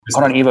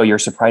Hold on, Ivo, you're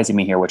surprising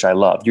me here, which I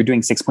love. You're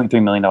doing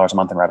 $6.3 million a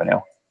month in revenue.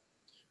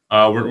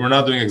 We're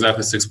not doing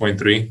exactly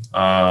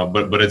 6.3,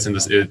 but it's in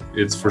this.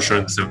 It's for sure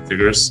in the seven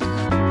figures.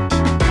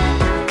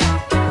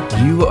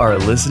 You are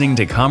listening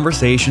to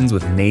Conversations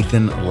with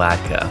Nathan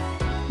Latka.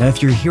 Now,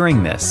 if you're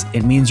hearing this,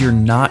 it means you're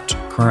not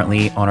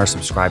currently on our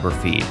subscriber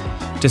feed.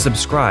 To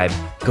subscribe,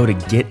 go to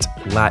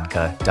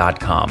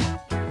getlatka.com.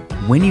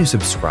 When you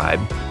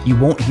subscribe, you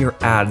won't hear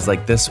ads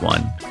like this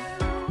one.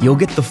 You'll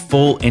get the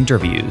full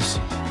interviews.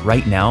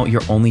 Right now,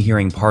 you're only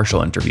hearing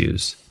partial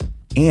interviews.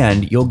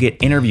 And you'll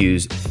get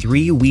interviews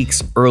 3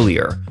 weeks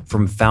earlier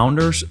from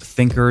founders,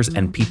 thinkers,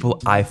 and people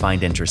I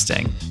find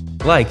interesting.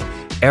 Like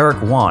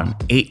Eric Yuan,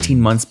 18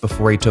 months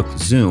before he took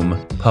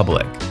Zoom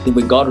public.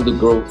 We got to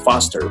grow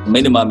faster.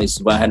 Minimum is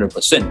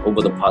 100%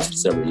 over the past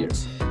several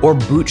years. Or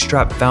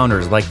bootstrap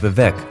founders like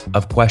Vivek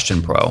of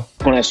Question Pro.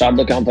 When I started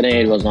the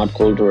company, it was not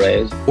cool to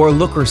raise. Or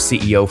Looker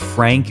CEO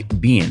Frank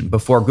Bean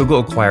before Google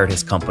acquired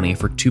his company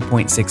for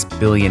 $2.6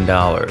 billion.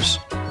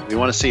 We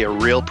want to see a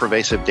real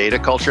pervasive data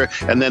culture,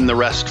 and then the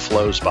rest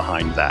flows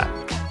behind that.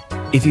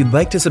 If you'd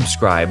like to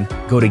subscribe,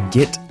 go to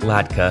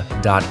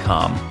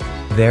getlatka.com.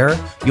 There,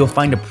 you'll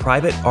find a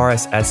private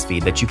RSS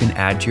feed that you can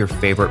add to your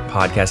favorite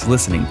podcast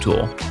listening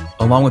tool,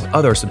 along with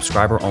other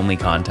subscriber-only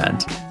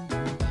content.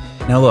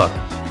 Now look,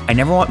 I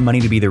never want money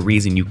to be the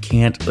reason you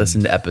can't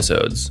listen to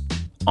episodes.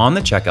 On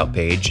the checkout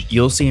page,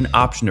 you'll see an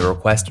option to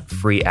request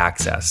free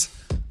access.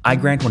 I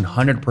grant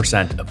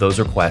 100% of those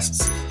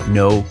requests,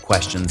 no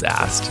questions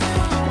asked.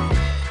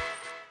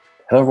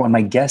 Hello, everyone.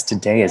 My guest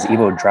today is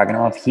Ivo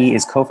Dragunov. He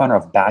is co-founder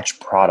of Batch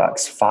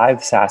Products,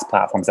 5 SaaS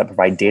platforms that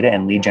provide data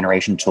and lead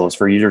generation tools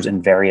for users in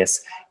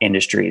various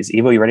industries.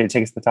 Ivo, you ready to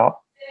take us to the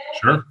top?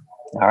 Sure.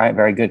 All right,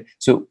 very good.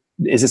 So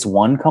is this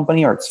one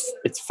company or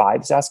it's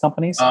 5 SaaS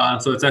companies?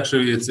 So it's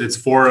actually, it's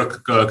 4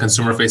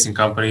 consumer-facing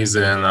companies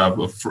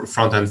and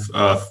front-end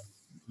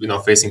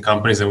facing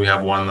companies, and we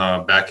have one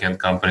back-end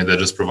company that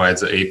just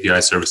provides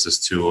API services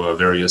to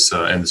various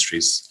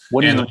industries.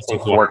 What do you mean by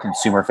 4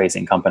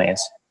 consumer-facing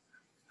companies?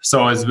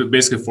 So it's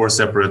basically 4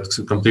 separate,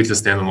 completely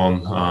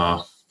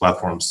standalone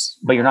platforms.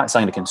 But you're not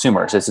selling to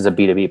consumers. This is a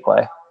B2B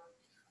play.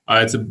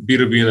 It's a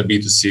B2B and a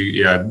B2C.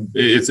 Yeah,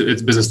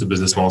 it's business to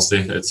business mostly.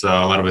 It's a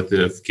lot of it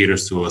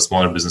caters to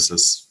smaller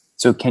businesses.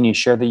 So can you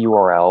share the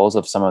URLs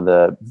of some of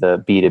the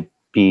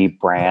B2B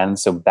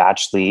brands? So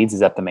Batch Leads,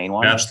 is that the main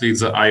one? Batch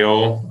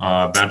Leads.io,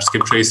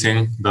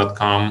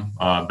 batchskiptracing.com,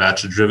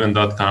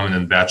 batchdriven.com, and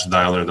then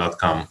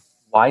batchdialer.com.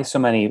 Why so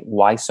many?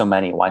 Why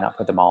not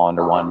put them all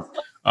under one?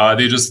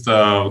 They just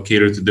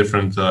cater to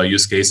different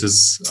use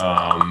cases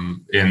for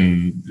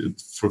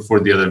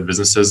the other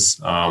businesses.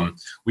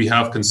 We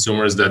have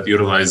consumers that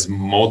utilize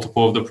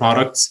multiple of the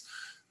products,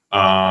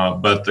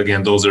 but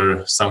again, those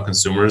are some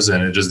consumers,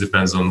 and it just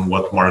depends on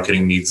what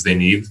marketing needs they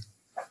need.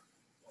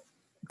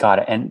 Got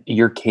it. And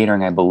you're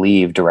catering, I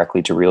believe,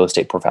 directly to real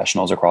estate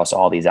professionals across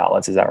all these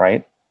outlets. Is that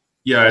right?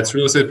 Yeah, it's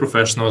real estate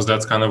professionals.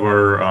 That's kind of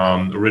our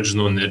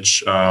original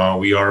niche.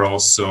 We are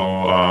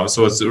also,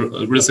 so it's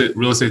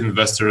real estate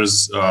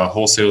investors,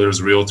 wholesalers,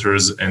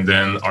 realtors, and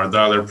then our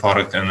Dialer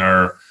product and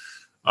our,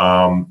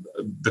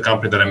 the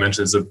company that I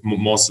mentioned is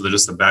mostly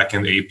just a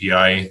backend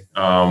API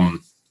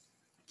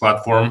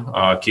platform,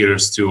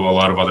 caters to a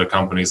lot of other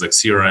companies like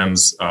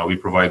CRMs. We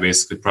provide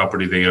basically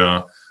property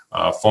data,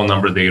 phone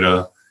number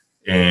data,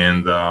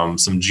 and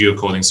some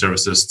geocoding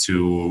services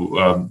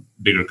to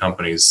bigger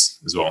companies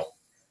as well.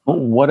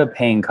 What do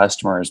paying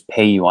customers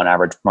pay you on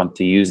average per month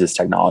to use this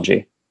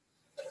technology?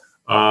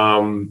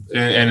 Again,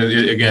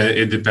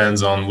 it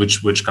depends on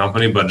which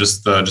company, but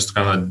just to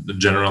kind of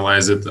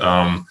generalize it,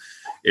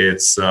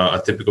 it's a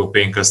typical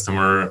paying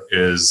customer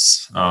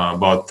is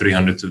about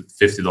 $300 to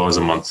 $50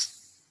 a month.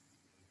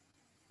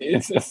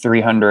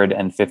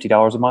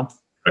 $350 a month?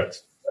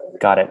 Correct.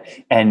 Got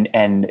it.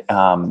 And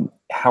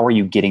how are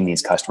you getting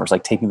these customers?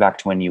 Like, take me back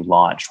to when you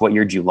launched. What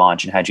year did you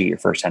launch, and how did you get your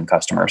first 10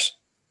 customers?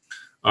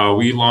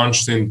 We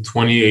launched in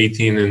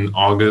 2018 in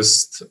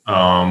August,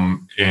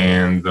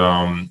 and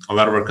a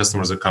lot of our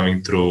customers are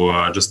coming through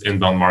just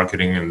inbound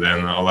marketing and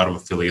then a lot of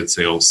affiliate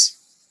sales.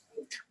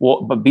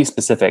 Well, but be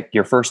specific.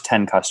 Your first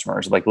 10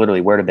 customers, like literally,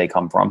 where did they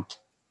come from?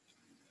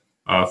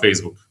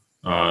 Facebook.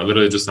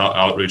 Literally just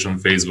outreach on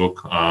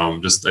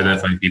Facebook, just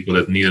identifying people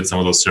that needed some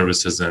of those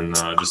services and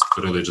just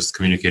literally just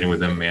communicating with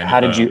them. And, how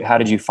did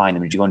you find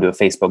them? Did you go into a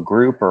Facebook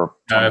group or?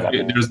 There's a lot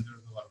of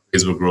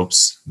Facebook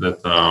groups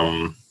that.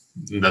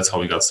 That's how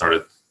we got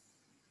started.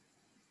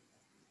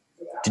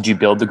 Did you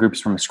build the groups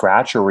from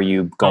scratch, or were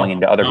you going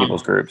into other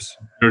people's groups?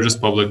 They're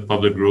just public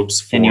groups.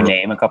 Can you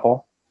name a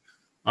couple?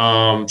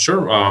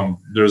 Sure.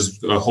 There's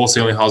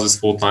Wholesaling Houses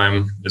Full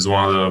Time is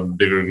one of the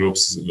bigger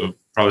groups,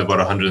 probably about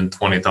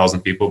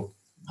 120,000 people.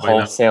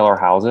 Wholesaler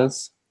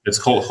Houses? It's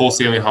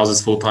Wholesaling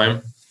Houses Full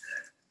Time.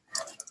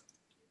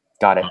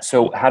 Got it.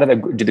 So how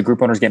did the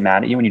group owners get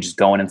mad at you when you just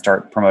go in and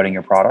start promoting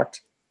your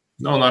product?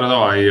 No, not at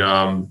all.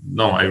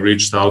 I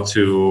reached out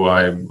to,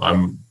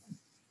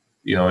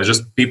 it's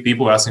just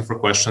people asking for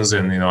questions,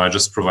 and, I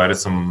just provided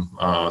some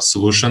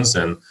solutions,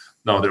 and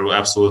No, there were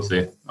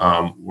absolutely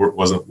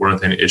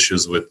weren't any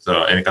issues with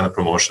any kind of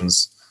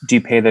promotions. Do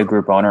you pay the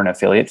group owner an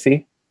affiliate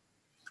fee?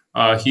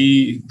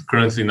 He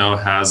currently now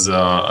has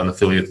an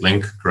affiliate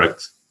link,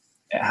 correct?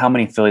 How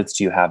many affiliates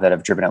do you have that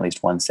have driven at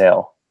least one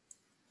sale?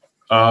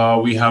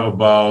 We have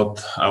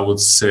about, I would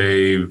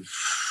say,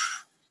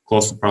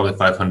 close to probably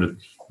 500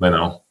 by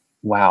now.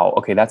 Wow.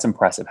 Okay, that's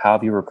impressive. How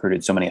have you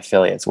recruited so many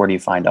affiliates? Where do you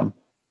find them?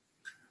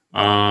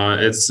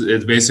 It's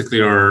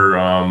basically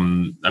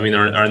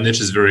our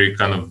niche is very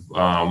kind of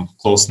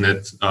close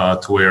knit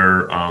to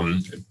where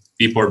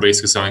people are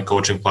basically selling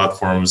coaching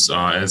platforms,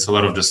 and it's a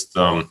lot of just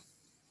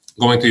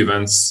going to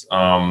events,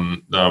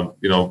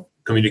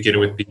 communicating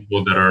with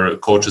people that are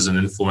coaches and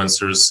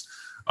influencers,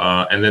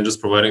 and then just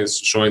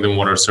showing them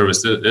what our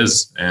service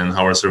is and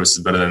how our service is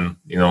better than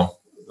the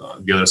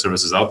other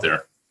services out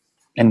there.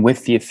 And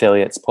with the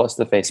affiliates plus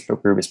the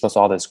Facebook group, plus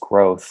all this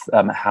growth,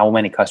 how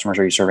many customers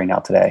are you serving now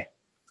today?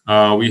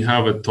 We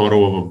have a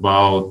total of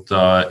about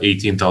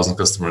 18,000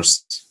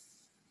 customers.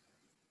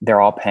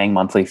 They're all paying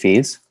monthly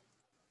fees?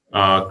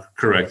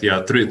 Correct.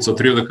 Yeah. Three of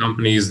the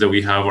companies that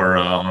we have are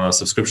on a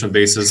subscription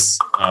basis.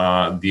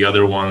 The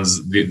other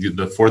ones,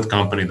 the fourth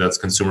company that's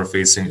consumer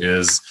facing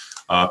is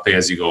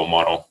pay-as-you-go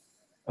model.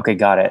 Okay,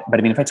 got it. But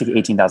I mean, if I take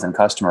 18,000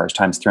 customers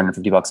times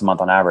 $350 a month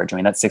on average, I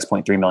mean, that's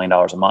 $6.3 million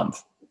a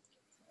month.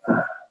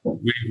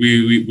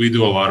 We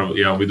do a lot of,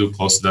 we do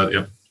close to that.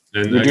 Yep.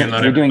 And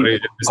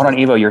hold on,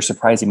 Ivo, you're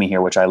surprising me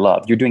here, which I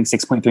love. You're doing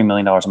 $6.3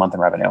 million a month in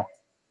revenue.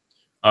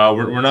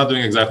 We're not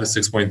doing exactly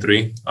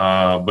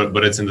 6.3,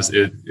 but it's in this.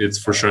 It's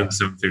for sure in the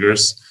seven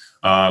figures.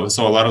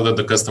 So a lot of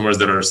the customers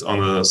that are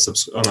on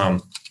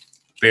the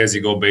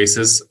pay-as-you-go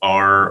basis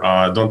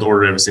don't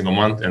order every single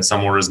month, and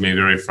some orders may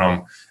vary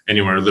from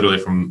anywhere literally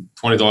from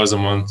 $20 a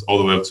month all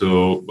the way up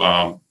to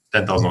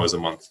 $10,000 a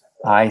month.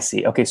 I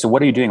see. Okay, so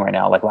what are you doing right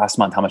now? Like last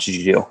month, how much did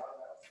you do?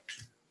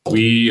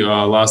 We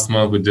last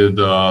month we did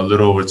a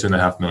little over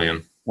 2.5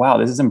 million. Wow,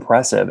 this is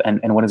impressive.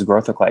 And what does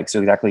growth look like? So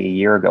exactly a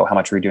year ago, how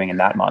much were you doing in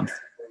that month?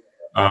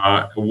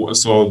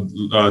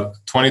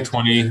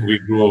 2020 we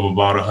grew of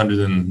about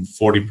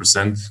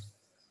 140%.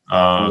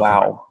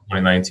 Wow.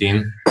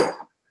 2019.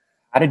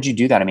 How did you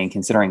do that? I mean,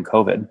 considering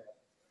COVID.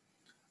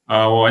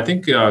 Well, I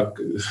think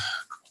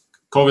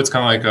COVID's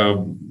kind of like a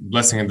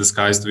blessing in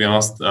disguise, to be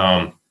honest.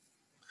 A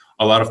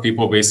lot of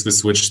people basically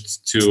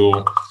switched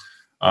to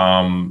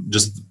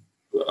just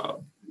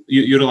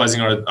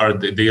utilizing our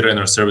data and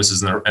our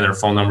services and our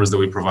phone numbers that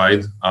we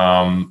provide,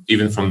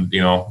 even from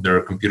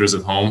their computers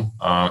at home,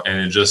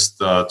 and it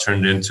just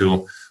turned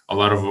into a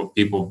lot of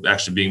people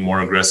actually being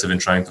more aggressive in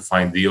trying to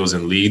find deals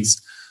and leads,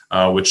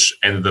 which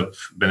ended up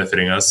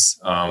benefiting us.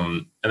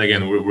 And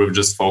again, we're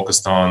just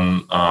focused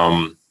on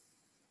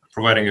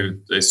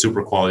providing a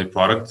super quality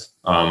product.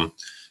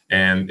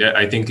 And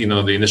I think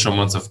the initial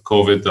months of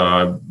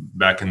COVID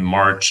back in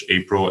March,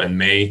 April, and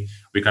May,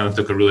 we kind of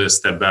took a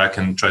step back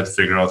and tried to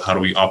figure out how do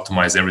we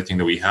optimize everything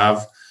that we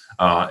have,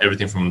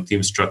 everything from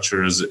team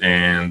structures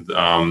and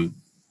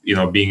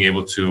being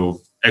able to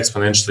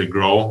exponentially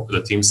grow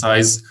the team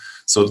size.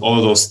 So all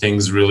of those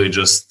things really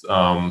just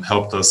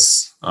helped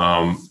us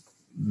the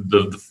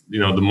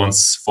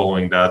months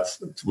following that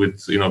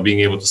with being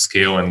able to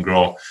scale and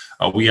grow.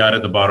 We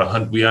added about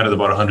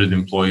 100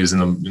 employees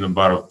in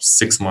about a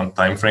 6-month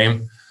time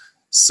frame.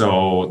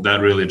 So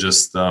that really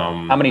just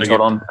how many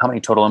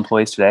total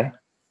employees today?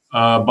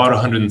 About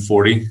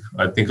 140,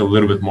 I think a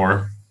little bit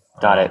more.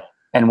 Got it.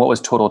 And what was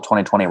total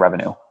 2020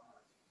 revenue?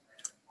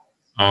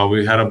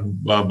 We had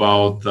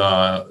about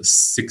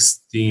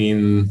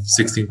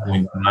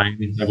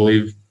 16.9, I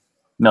believe.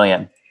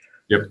 Million.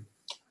 Yep.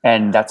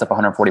 And that's up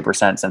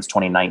 140% since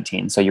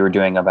 2019. So you were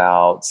doing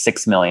about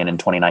 6 million in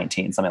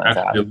 2019, something like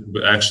that.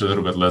 Actually, a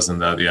little bit less than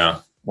that. Yeah.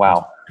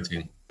 Wow.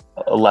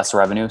 Less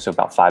revenue, so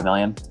about 5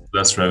 million.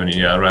 Less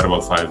revenue, yeah, right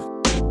about 5.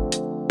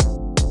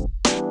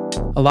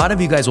 A lot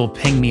of you guys will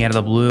ping me out of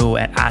the blue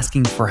and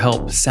asking for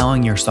help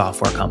selling your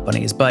software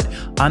companies, but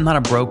I'm not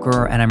a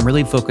broker and I'm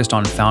really focused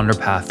on Founder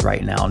Path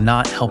right now,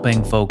 not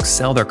helping folks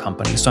sell their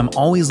companies. So I'm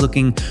always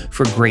looking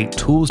for great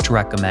tools to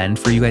recommend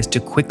for you guys to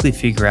quickly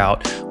figure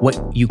out what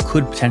you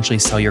could potentially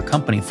sell your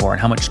company for and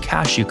how much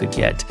cash you could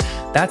get.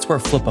 That's where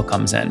Flippa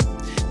comes in.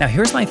 Now,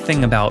 here's my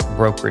thing about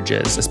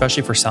brokerages,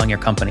 especially for selling your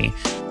company.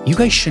 You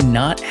guys should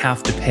not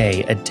have to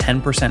pay a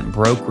 10%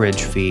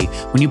 brokerage fee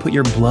when you put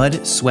your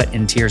blood, sweat,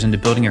 and tears into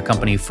building your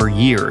company for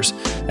years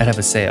that have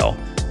a sale.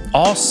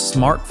 All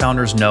smart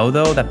founders know,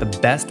 though, that the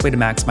best way to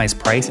maximize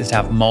price is to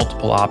have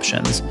multiple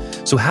options.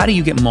 So how do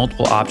you get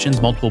multiple options,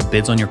 multiple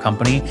bids on your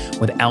company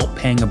without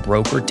paying a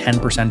broker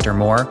 10% or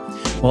more?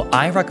 Well,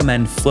 I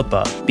recommend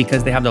Flippa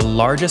because they have the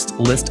largest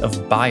list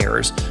of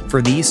buyers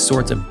for these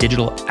sorts of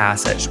digital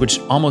assets, which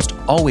almost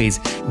always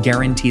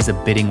guarantees a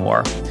bidding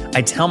war.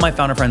 I tell my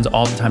founder friends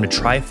all the time to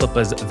try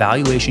Flippa's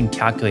valuation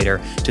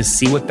calculator to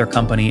see what their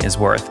company is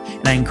worth.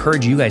 And I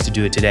encourage you guys to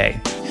do it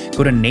today.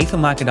 Go to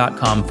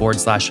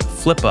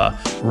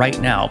nathanlatka.com/Flippa right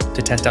now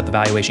to test out the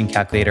valuation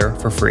calculator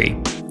for free.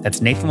 That's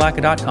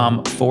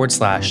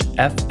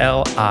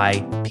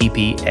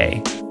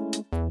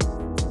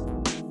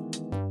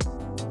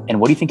nathanlatka.com/FLIPPA. And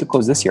what do you think you'll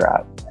close this year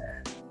at?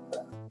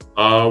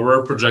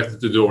 We're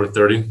projected to do over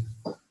 30.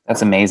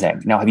 That's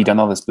amazing. Now, have you done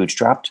all this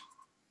bootstrapped?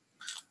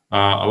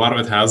 A lot of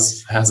it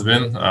has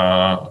been.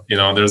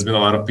 There's been a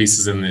lot of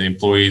pieces in the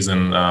employees,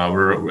 and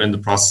we're in the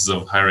process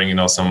of hiring,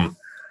 some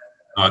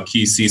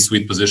key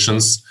C-suite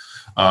positions,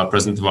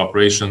 president of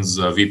operations,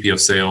 VP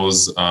of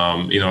sales,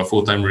 a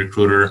full-time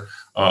recruiter.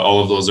 All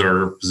of those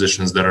are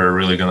positions that are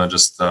really going to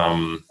just.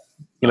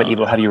 But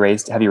Ivo, have you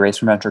raised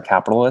from venture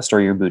capitalist, or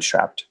are you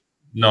bootstrapped?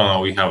 No,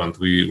 we haven't.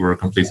 We were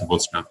completely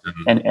bootstrapped.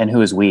 And who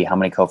is we? How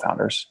many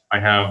co-founders? I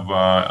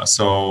have.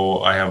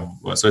 So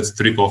it's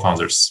 3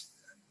 co-founders.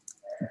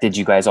 Did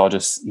you guys all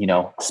just,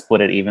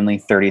 split it evenly,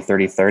 30,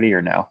 30, 30,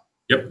 or no?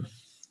 Yep.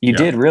 You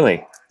did,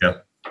 really? Yeah.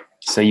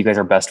 So you guys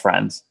are best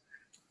friends?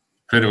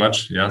 Pretty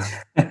much, yeah.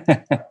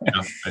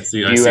 I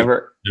see. Do you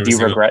ever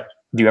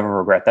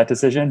regret that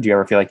decision? Do you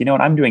ever feel like,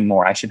 what, I'm doing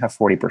more. I should have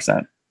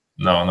 40%.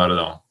 No, not at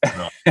all.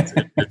 No.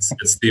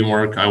 It's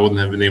teamwork. I wouldn't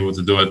have been able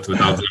to do it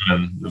without them,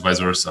 and vice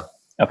versa.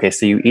 Okay,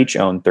 so you each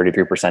own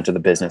 33% of the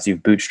business. You've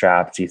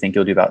bootstrapped. You think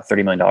you'll do about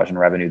 $30 million in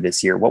revenue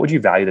this year. What would you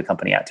value the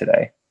company at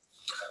today?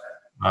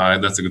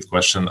 That's a good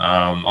question.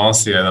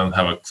 Honestly, I don't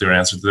have a clear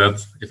answer to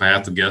that. If I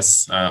had to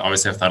guess,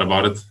 obviously I've thought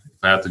about it.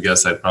 If I had to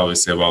guess, I'd probably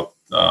say about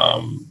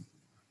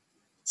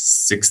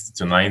 60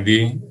 to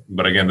 90.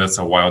 But again, that's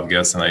a wild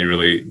guess, and I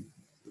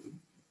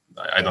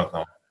don't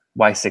know.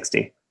 Why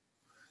 60?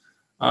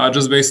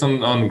 Just based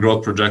on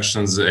growth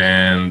projections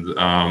and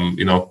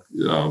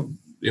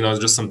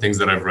just some things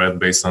that I've read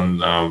based on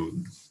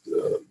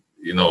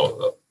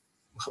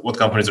what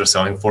companies are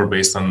selling for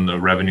based on the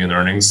revenue and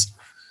earnings.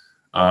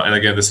 And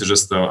again, this is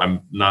just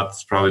I'm not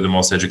probably the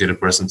most educated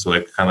person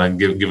to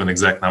kind of give an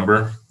exact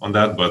number on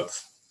that, but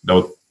that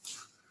would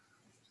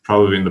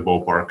probably be in the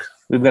ballpark.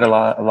 We've got a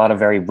lot of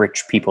very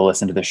rich people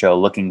listen to the show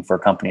looking for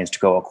companies to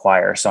go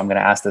acquire. So I'm going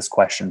to ask this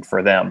question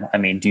for them. I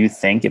mean, do you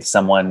think if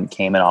someone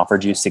came and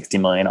offered you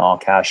 $60 million all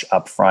cash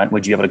up front,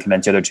 would you be able to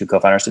convince the other 2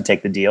 co-founders to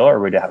take the deal,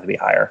 or would it have to be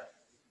higher?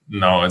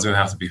 No, it's going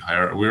to have to be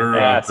higher.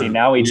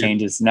 Now he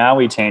changes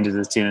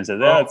his tune and says,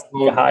 that's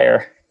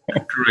higher.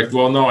 Correct.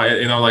 Well, no,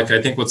 I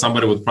think what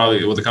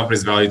the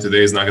company's value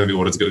today is not going to be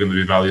what it's going to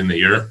be valued in a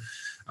year.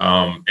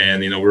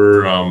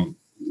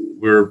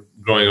 We're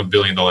growing $1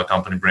 billion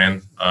company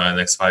brand in the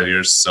next 5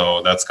 years.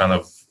 So that's kind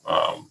of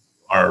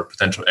our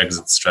potential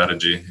exit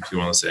strategy, if you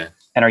want to say.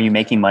 And are you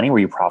making money? Were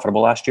you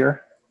profitable last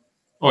year?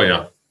 Oh,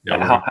 yeah.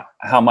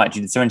 How much?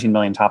 You did 17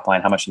 million top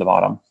line. How much to the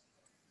bottom?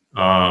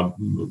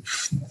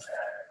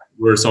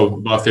 We're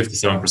about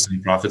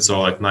 57% profit.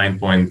 So like 9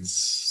 point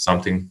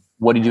something.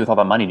 What do you do with all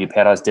that money? Do you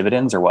pay it out as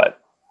dividends or what?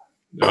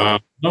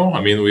 No,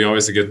 I mean, we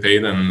always get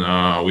paid, and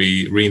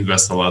we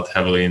reinvest a lot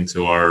heavily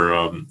into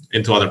our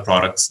into other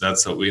products.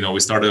 That's we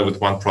started with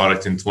 1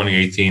 product in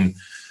 2018.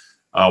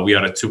 We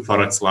added 2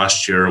 products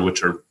last year,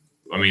 which are,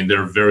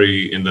 they're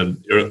very in the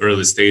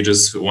early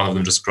stages. One of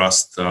them just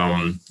crossed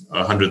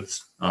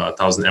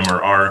 100,000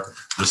 MRR.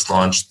 Just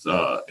launched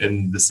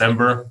in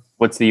December.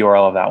 What's the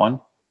URL of that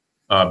one?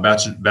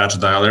 Batch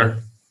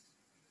Dialer.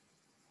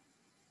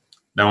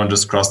 That one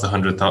just crossed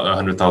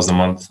 100,000 a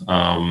month,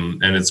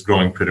 and it's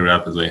growing pretty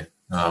rapidly.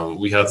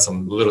 We had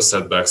some little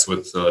setbacks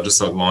with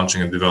just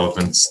launching and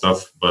development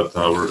stuff, but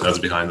that's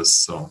behind us.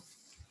 So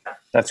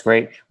that's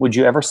great. Would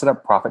you ever set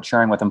up profit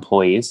sharing with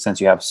employees,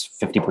 since you have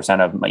 50%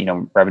 of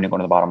revenue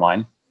going to the bottom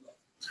line?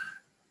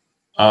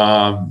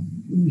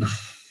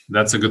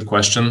 That's a good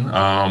question.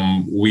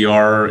 We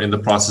are in the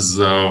process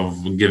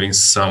of giving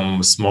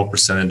some small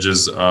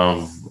percentages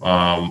of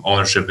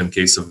ownership in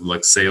case of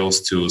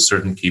sales to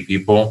certain key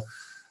people.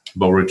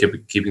 But we're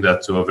keeping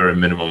that to a very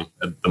minimum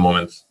at the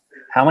moment.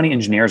 How many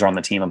engineers are on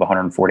the team of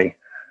 140?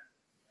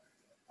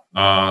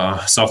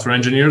 Software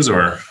engineers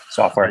or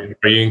software?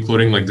 Are you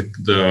including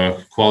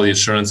the quality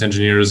assurance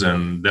engineers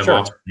and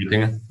DevOps? Sure.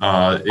 Everything?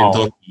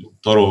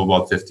 Total of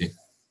about 50.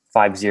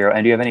 50.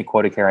 And do you have any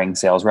quota carrying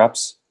sales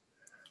reps?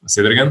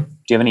 Say that again? Do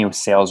you have any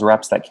sales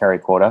reps that carry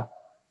quota?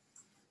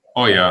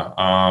 Oh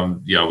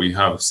yeah. We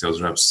have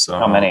sales reps.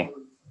 How many?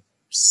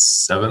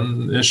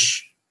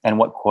 7-ish. And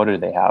what quota do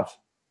they have?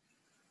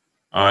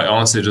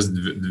 Honestly, just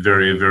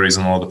varies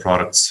on all the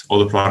products. All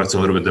the products are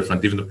a little bit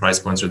different. Even the price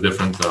points are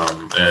different.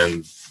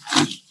 And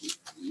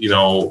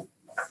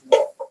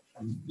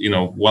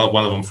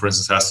one of them, for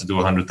instance, has to do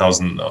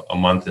 100,000 a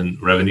month in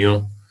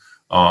revenue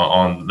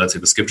on, let's say,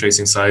 the skip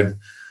tracing side.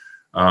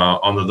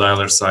 On the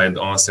dialer side,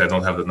 honestly, I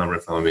don't have the number in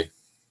front of me.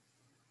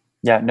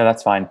 Yeah, no,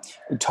 that's fine.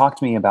 Talk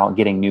to me about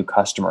getting new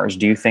customers.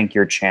 Do you think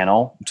your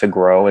channel to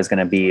grow is going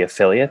to be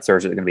affiliates, or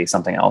is it going to be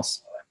something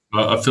else?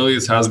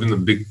 Affiliates has been a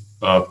big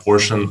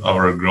portion of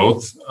our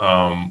growth.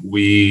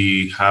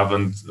 We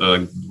haven't.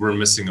 We're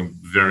missing a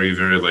very,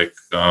 very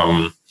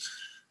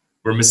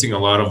we're missing a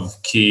lot of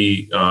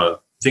key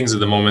things at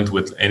the moment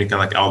with any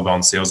kind of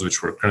outbound sales,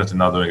 which we're currently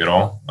not doing at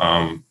all.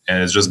 And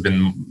it's just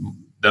been.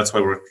 That's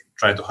why we're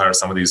trying to hire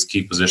some of these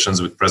key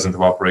positions with president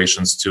of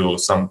operations to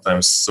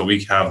sometimes, so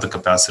we have the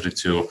capacity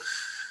to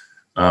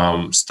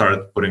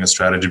start putting a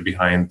strategy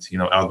behind,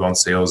 outbound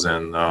sales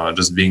and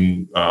just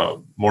being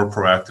more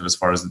proactive as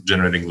far as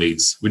generating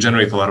leads. We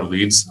generate a lot of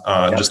leads,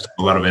 just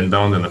a lot of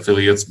inbound and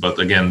affiliates. But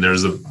again,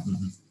 there's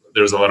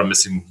a lot of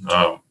missing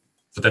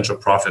potential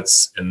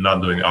profits in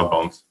not doing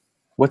outbound.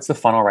 What's the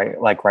funnel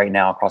right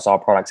now across all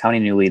products? How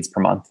many new leads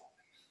per month?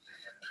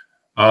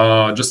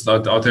 I'll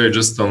tell you,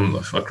 just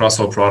across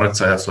all products,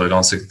 I have to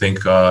honestly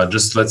think.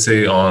 Just let's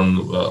say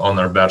on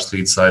our batch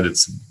lead side,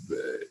 it's.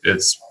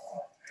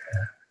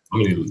 I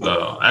mean,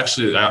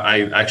 actually,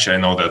 I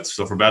know that.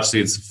 So for batch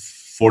leads,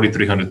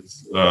 4,300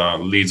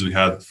 leads we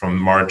had from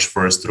March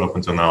 1st through up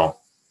until now.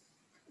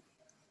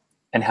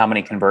 And how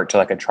many convert to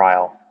a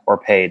trial or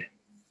paid?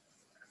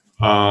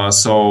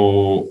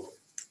 So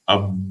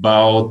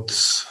about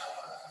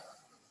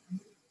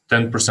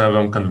 10% of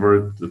them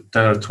convert, 10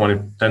 to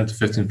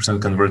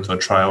 15% convert to a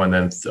trial, and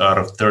then out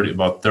of 30,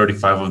 about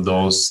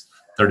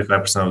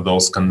 35% of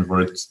those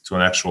convert to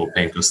an actual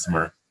paying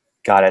customer.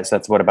 Got it. So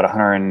that's about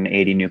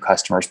 180 new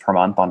customers per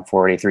month on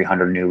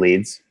 4,300 new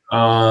leads.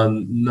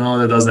 No,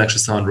 that doesn't actually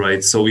sound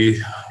right. So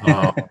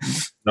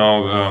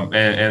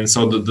and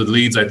so the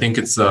leads, I think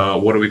it's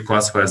what do we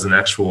classify as an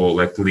actual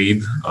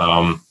lead?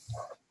 I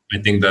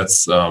think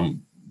that's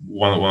one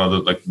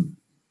of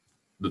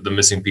the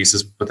missing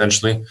pieces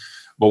potentially.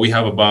 But we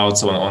have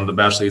on the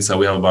batch lead side,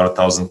 we have about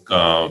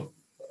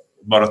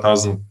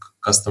 1,000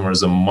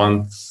 customers a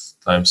month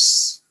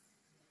times.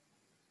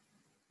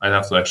 I'd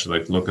have to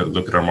actually look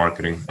at our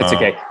marketing. It's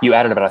okay. You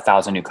added about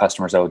 1,000 new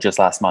customers though just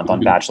last month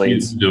on batch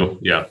leads.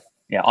 Yeah,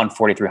 on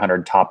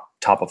 4,300 top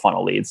of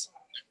funnel leads.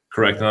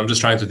 Correct. And I'm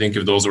just trying to think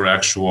if those are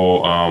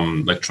actual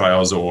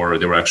trials or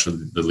they were actually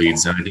the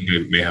leads. And I think I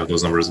may have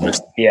those numbers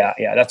mixed. Yeah,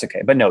 that's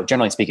okay. But no,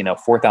 generally speaking,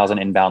 4,000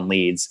 inbound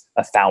leads,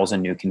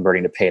 1,000 new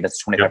converting to pay.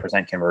 That's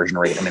 25% conversion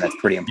rate. I mean, that's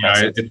pretty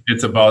impressive. Yeah,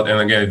 it's about, and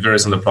again, it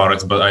varies on the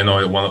products, but I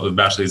know one of the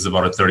batch leads is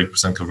about a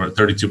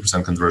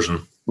 32%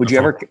 conversion. Would you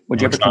ever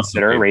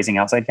consider raising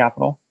outside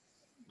capital?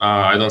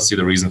 I don't see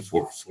the reason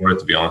for it,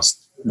 to be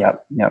honest.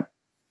 Yep.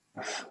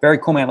 Very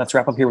cool, man. Let's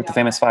wrap up here with the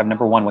famous five.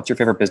 Number one, what's your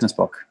favorite business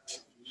book?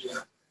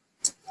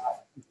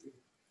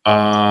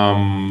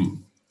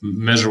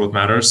 Measure What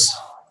Matters.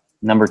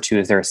 Number two,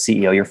 is there a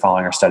CEO you're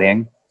following or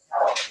studying?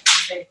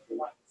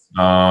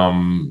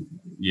 Dan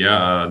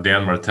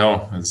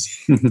Martell.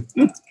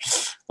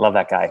 Love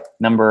that guy.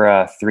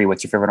 Number three,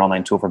 what's your favorite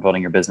online tool for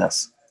building your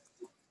business?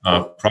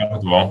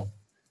 Profitable.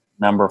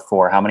 Number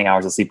four, how many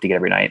hours of sleep do you get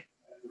every night?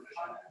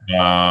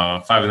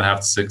 5.5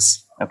 to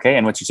 6. Okay,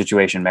 and what's your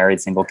situation?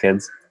 Married, single,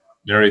 kids?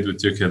 Married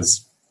with 2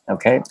 kids.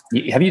 Okay. Do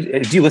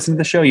you listen to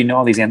the show? You know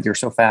all these answers. You're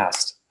so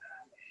fast.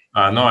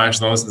 No, I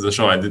actually don't listen to the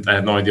show. I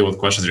had no idea what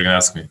questions you're going to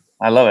ask me.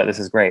 I love it. This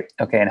is great.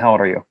 Okay, and how old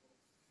are you?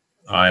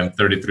 I'm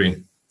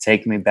 33.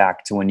 Take me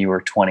back to when you were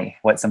 20.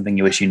 What's something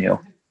you wish you knew?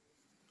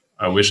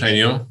 I wish I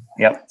knew?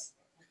 Yep.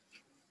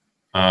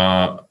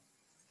 I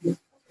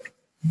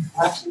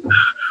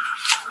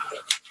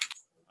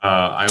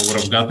would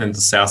have gotten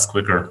into SaaS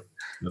quicker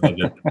than I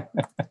did.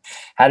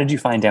 How did you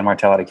find Dan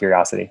Martell out of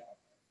curiosity?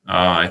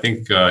 I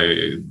think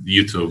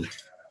YouTube.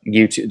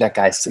 That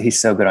guy, he's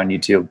so good on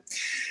YouTube.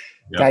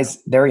 Yep.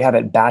 Guys, there you have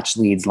it. Batch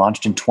Leads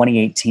launched in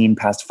 2018,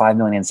 passed 5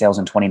 million in sales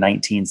in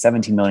 2019,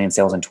 17 million in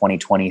sales in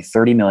 2020,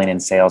 30 million in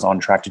sales on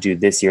track to do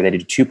this year. They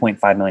did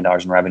 $2.5 million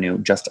in revenue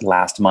just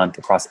last month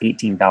across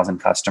 18,000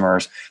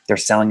 customers. They're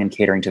selling and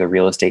catering to the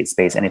real estate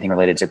space, anything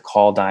related to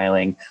call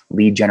dialing,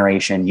 lead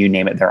generation, you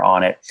name it, they're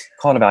on it.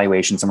 Call it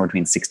evaluation somewhere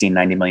between 60 and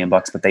 90 million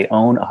bucks, but they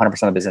own 100% of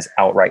the business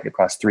outright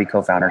across 3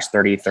 co-founders,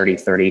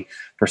 30% each,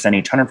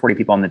 140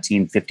 people on the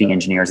team, 50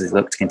 engineers as they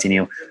look to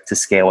continue to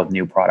scale with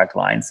new product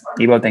lines.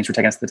 Ivo, thanks for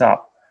taking us to the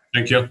top.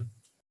 Thank you.